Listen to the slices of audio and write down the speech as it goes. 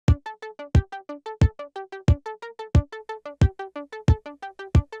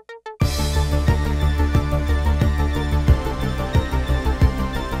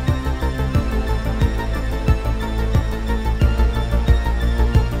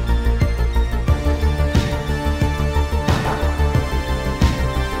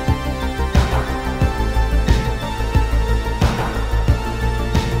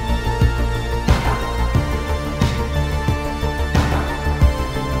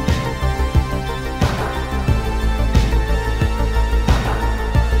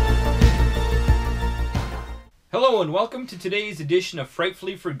Hello and welcome to today's edition of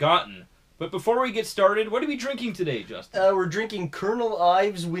Frightfully Forgotten. But before we get started, what are we drinking today, Justin? We're drinking Colonel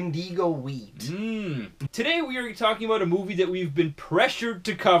Ives Wendigo Wheat. Today we are talking about a movie that we've been pressured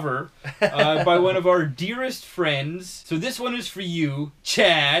to cover by one of our dearest friends. So this one is for you,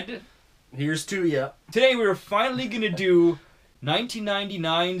 Chad. Here's to ya. Today we're finally going to do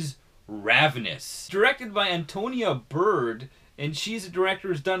 1999's Ravenous. Directed by Antonia Bird, and she's a director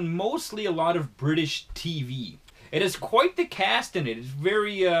who's done mostly a lot of British TV. It has quite the cast in it. It's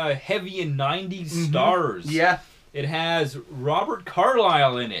very heavy in 90s stars. Yeah. It has Robert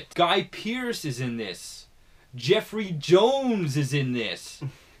Carlyle in it. Guy Pearce is in this. Jeffrey Jones is in this.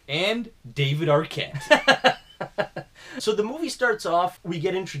 And David Arquette. So the movie starts off, we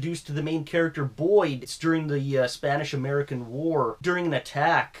get introduced to the main character, Boyd. It's during the Spanish-American War. During an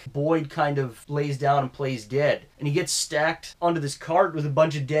attack, Boyd kind of lays down and plays dead. And he gets stacked onto this cart with a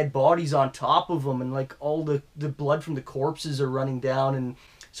bunch of dead bodies on top of him. And like all the blood from the corpses are running down and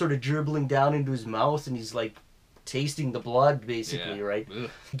sort of dribbling down into his mouth. And he's like tasting the blood, basically, right? Ugh.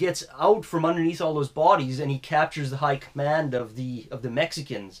 He gets out from underneath all those bodies and he captures the high command of the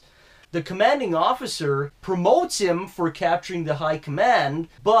Mexicans. The commanding officer promotes him for capturing the high command,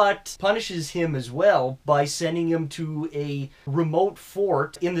 but punishes him as well by sending him to a remote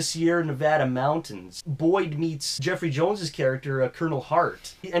fort in the Sierra Nevada mountains. Boyd meets Jeffrey Jones's character, Colonel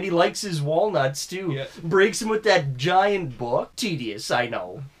Hart, and he likes his walnuts too. Yeah. Breaks him with that giant book. Tedious, I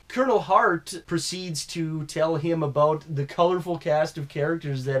know. Colonel Hart proceeds to tell him about the colorful cast of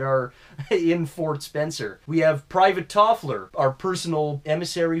characters that are in Fort Spencer. We have Private Toffler, our personal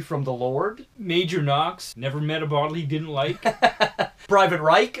emissary from the Lord. Major Knox, never met a bottle he didn't like. Private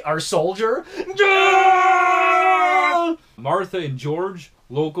Reich, our soldier. Martha and George,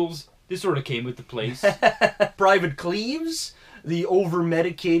 locals. This sort of came with the place. Private Cleves, the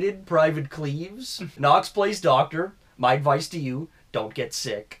over-medicated Private Cleves. Knox plays doctor. My advice to you, don't get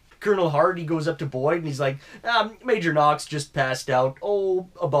sick. Colonel Hart, he goes up to Boyd and he's like, Major Knox just passed out,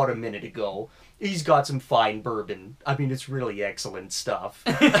 about a minute ago. He's got some fine bourbon. I mean, it's really excellent stuff.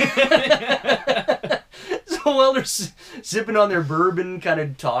 So while they're sipping on their bourbon, kind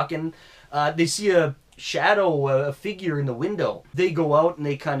of talking, they see a shadow, a figure in the window. They go out and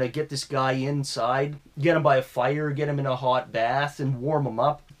they kind of get this guy inside, get him by a fire, get him in a hot bath, and warm him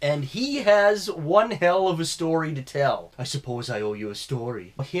up. And he has one hell of a story to tell. I suppose I owe you a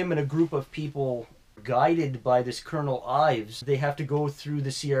story. Him and a group of people, guided by this Colonel Ives, they have to go through the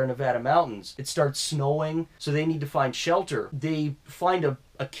Sierra Nevada mountains. It starts snowing, so they need to find shelter. They find a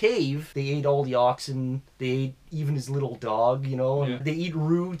cave. They ate all the oxen. They ate even his little dog, you know. Yeah. They eat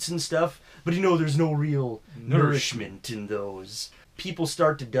roots and stuff. But you know, there's no real nourishment in those. People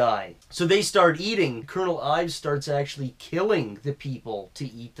start to die. So they start eating. Colonel Ives starts actually killing the people to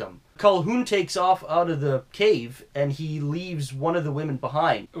eat them. Calhoun takes off out of the cave and he leaves one of the women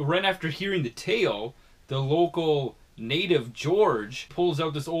behind. Right after hearing the tale, the local native George pulls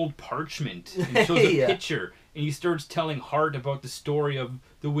out this old parchment and shows a Yeah. picture, and he starts telling Hart about the story of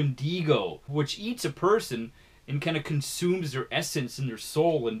the Wendigo, which eats a person and kind of consumes their essence and their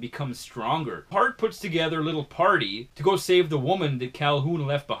soul and becomes stronger. Hart puts together a little party to go save the woman that Calhoun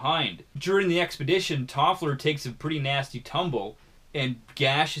left behind. During the expedition, Toffler takes a pretty nasty tumble and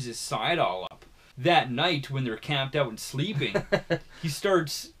gashes his side all up. That night, when they're camped out and sleeping, he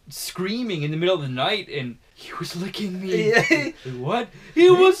starts screaming in the middle of the night, and he was licking me. Yeah. What? He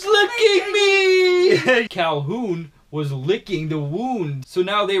was licking me! Calhoun was licking the wound, so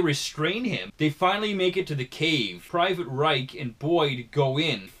now they restrain him. They finally make it to the cave. Private Reich and Boyd go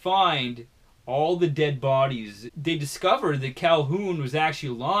in, find all the dead bodies. They discover that Calhoun was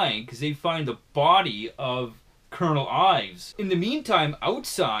actually lying because they find the body of Colonel Ives. In the meantime,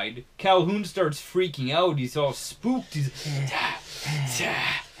 outside, Calhoun starts freaking out. He's all spooked. He's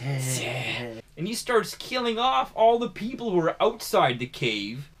and he starts killing off all the people who are outside the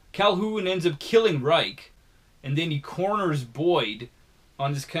cave. Calhoun ends up killing Reich. And then he corners Boyd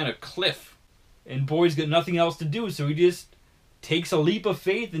on this kind of cliff. And Boyd's got nothing else to do, so he just takes a leap of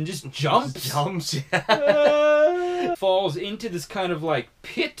faith and just jumps. Falls into this kind of like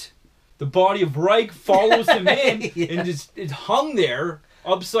pit. The body of Reich follows him in and just is hung there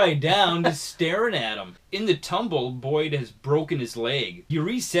upside down, just staring at him. In the tumble, Boyd has broken his leg. He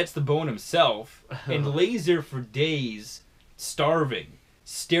resets the bone himself and lays there for days, starving,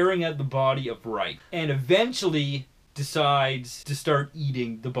 staring at the body of Reich, and eventually decides to start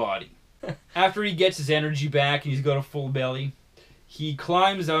eating the body. After he gets his energy back and he's got a full belly, he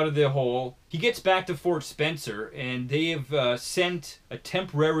climbs out of the hole. He gets back to Fort Spencer, and they have sent a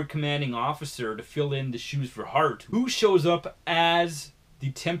temporary commanding officer to fill in the shoes for Hart, who shows up as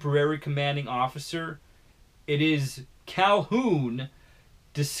the temporary commanding officer It is Calhoun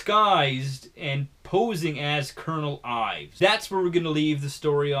disguised and posing as Colonel Ives. That's where we're going to leave the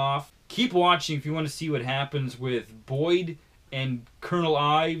story off. Keep watching if you want to see what happens with Boyd and Colonel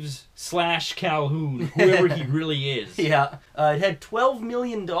Ives / Calhoun, whoever he really is. Yeah. It had $12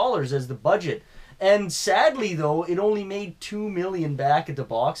 million as the budget. And sadly, though, it only made $2 million back at the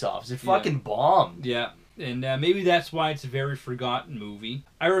box office. It fucking bombed. Yeah. And maybe that's why it's a very forgotten movie.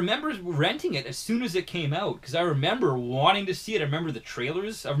 I remember renting it as soon as it came out, because I remember wanting to see it. I remember the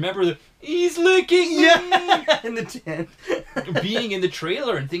trailers. I remember he's licking me! Yeah, in the tent. Being in the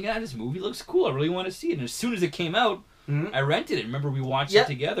trailer and thinking, this movie looks cool. I really want to see it. And as soon as it came out, I rented it. Remember, we watched it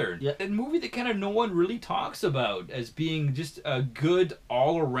together. Yeah. A movie that kind of no one really talks about as being just a good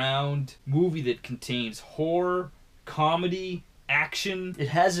all-around movie that contains horror, comedy, action. It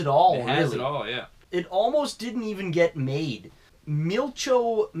has it all, It has it all, yeah. It almost didn't even get made.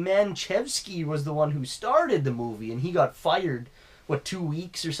 Milcho Manchevsky was the one who started the movie, and he got fired, 2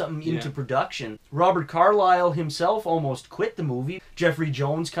 weeks or something into production. Robert Carlyle himself almost quit the movie. Jeffrey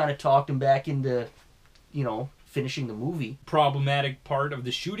Jones kind of talked him back into, finishing the movie. Problematic part of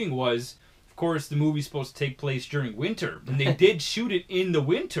the shooting was, of course, the movie's supposed to take place during winter. And they did shoot it in the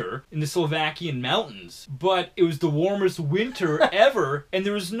winter in the Slovakian mountains. But it was the warmest winter ever, and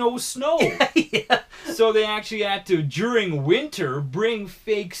there was no snow. Yeah. So they actually had to, during winter, bring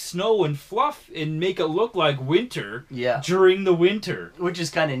fake snow and fluff and make it look like winter during the winter. Which is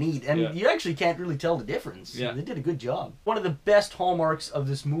kind of neat. And you actually can't really tell the difference. Yeah. They did a good job. One of the best hallmarks of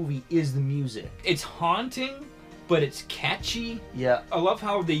this movie is the music. It's haunting, but it's catchy. Yeah. I love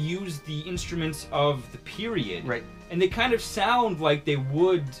how they use the instruments of the period. Right. And they kind of sound like they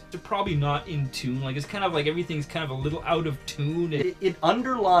would. They're probably not in tune. Like, it's kind of like everything's kind of a little out of tune. It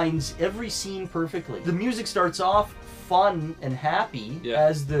underlines every scene perfectly. The music starts off fun and happy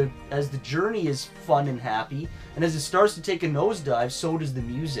as the journey is fun and happy. And as it starts to take a nosedive, so does the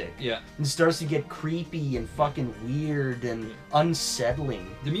music. Yeah. And it starts to get creepy and fucking weird and unsettling.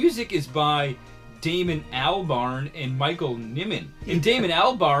 The music is by Damon Albarn and Michael Nyman. And Damon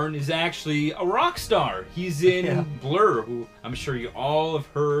Albarn is actually a rock star. He's in Blur, who I'm sure you all have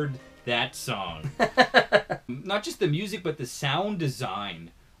heard that song. Not just the music, but the sound design.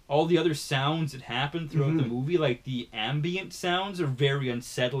 All the other sounds that happen throughout the movie, like the ambient sounds, are very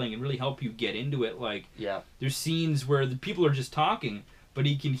unsettling and really help you get into it. Like, there's scenes where the people are just talking, but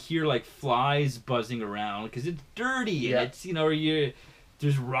you can hear like flies buzzing around because it's dirty and it's,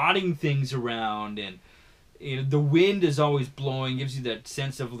 there's rotting things around, and the wind is always blowing, gives you that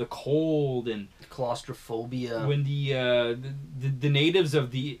sense of the cold and claustrophobia. When the natives of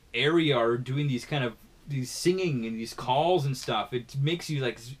the area are doing these singing and these calls and stuff, it makes you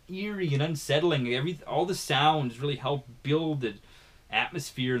like eerie and unsettling. All the sounds really help build the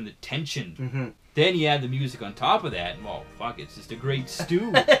atmosphere and the tension. Then you add the music on top of that, and well, fuck, it's just a great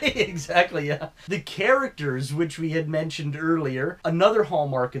stew. Exactly, yeah. The characters, which we had mentioned earlier, another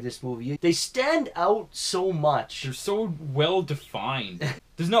hallmark of this movie, they stand out so much. They're so well defined.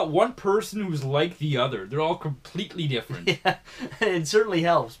 There's not one person who's like the other. They're all completely different. Yeah, and it certainly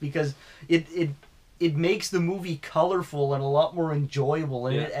helps because it makes the movie colorful and a lot more enjoyable,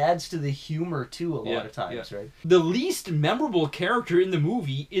 and it adds to the humor too a lot of times, right? The least memorable character in the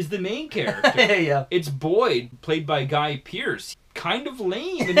movie is the main character. It's Boyd, played by Guy Pearce. Kind of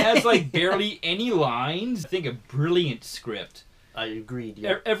lame and has like barely any lines. I think a brilliant script. I agreed,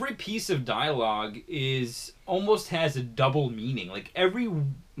 Every piece of dialogue almost has a double meaning. Like every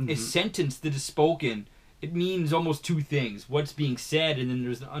sentence that is spoken, it means almost two things. What's being said, and then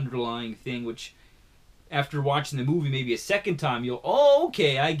there's an underlying thing which, after watching the movie maybe a second time,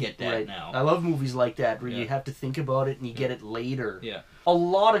 okay, I get that now. I love movies like that, where you have to think about it and you get it later. Yeah. A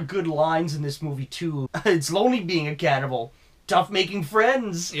lot of good lines in this movie, too. It's lonely being a cannibal. Tough making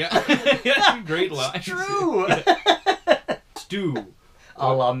friends. Yeah. Great lines. It's true. Stew.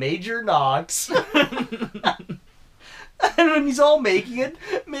 A la Major Knox. And when he's all making it,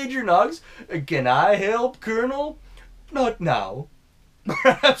 Major Knox, can I help, Colonel? Not now.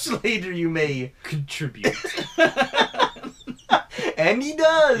 Perhaps later you may contribute. And he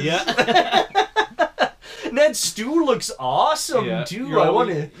does. Yeah. And that stew looks awesome too. You all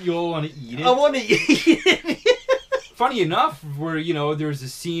want to eat it. I want to eat it. Funny enough, where there's a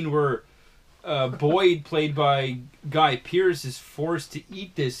scene where Boyd, played by Guy Pearce, is forced to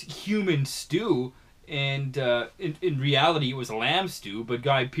eat this human stew. And in reality, it was lamb stew, but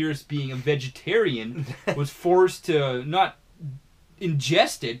Guy Pearce, being a vegetarian, was forced to not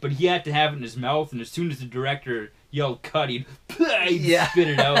ingest it, but he had to have it in his mouth, and as soon as the director yelled cut, he'd spit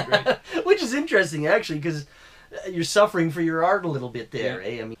it out, right? Which is interesting, actually, because you're suffering for your art a little bit there,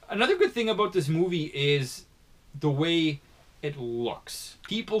 eh? I mean, another good thing about this movie is the way it looks.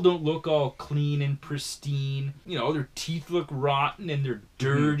 People don't look all clean and pristine. You know, their teeth look rotten and they're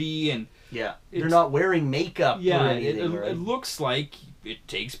dirty and yeah, they're not wearing makeup or anything. It looks like it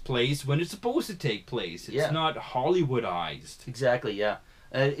takes place when it's supposed to take place. It's not Hollywoodized. Exactly, yeah.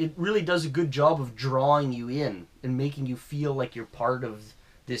 It really does a good job of drawing you in and making you feel like you're part of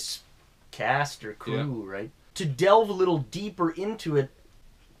this cast or crew, right? To delve a little deeper into it,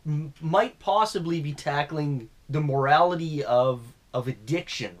 might possibly be tackling the morality of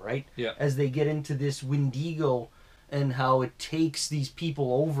addiction, right? Yeah. As they get into this Wendigo and how it takes these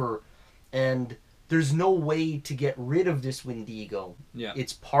people over, and there's no way to get rid of this Wendigo. Yeah.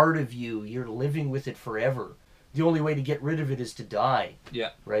 It's part of you. You're living with it forever. The only way to get rid of it is to die.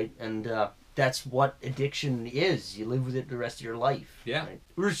 Yeah. Right? And that's what addiction is. You live with it the rest of your life. Yeah. Right?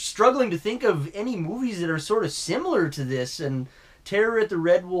 We're struggling to think of any movies that are sort of similar to this, and Terror at the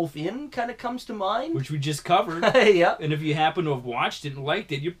Red Wolf Inn kind of comes to mind. Which we just covered. Yeah. And if you happen to have watched it and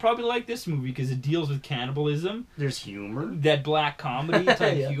liked it, you'd probably like this movie because it deals with cannibalism. There's humor. That black comedy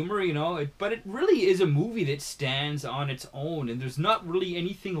type humor, you know. But it really is a movie that stands on its own, and there's not really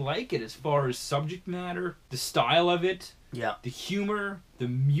anything like it as far as subject matter, the style of it, the humor, the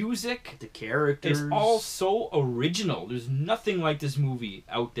music, the characters. It's all so original. There's nothing like this movie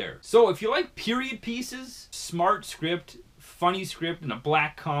out there. So if you like period pieces, smart script, funny script, and a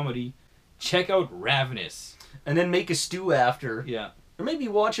black comedy, check out Ravenous. And then make a stew after. Yeah. Or maybe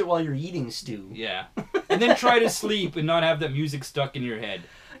watch it while you're eating stew. Yeah. And then try to sleep and not have that music stuck in your head.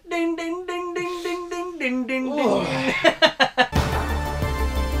 Ding, ding, ding, ding, ding, ding, ding, ding, ding.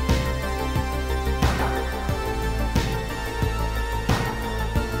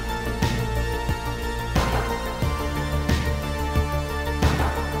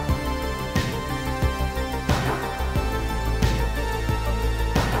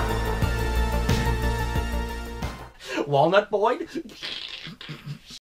 Walnut Boyd?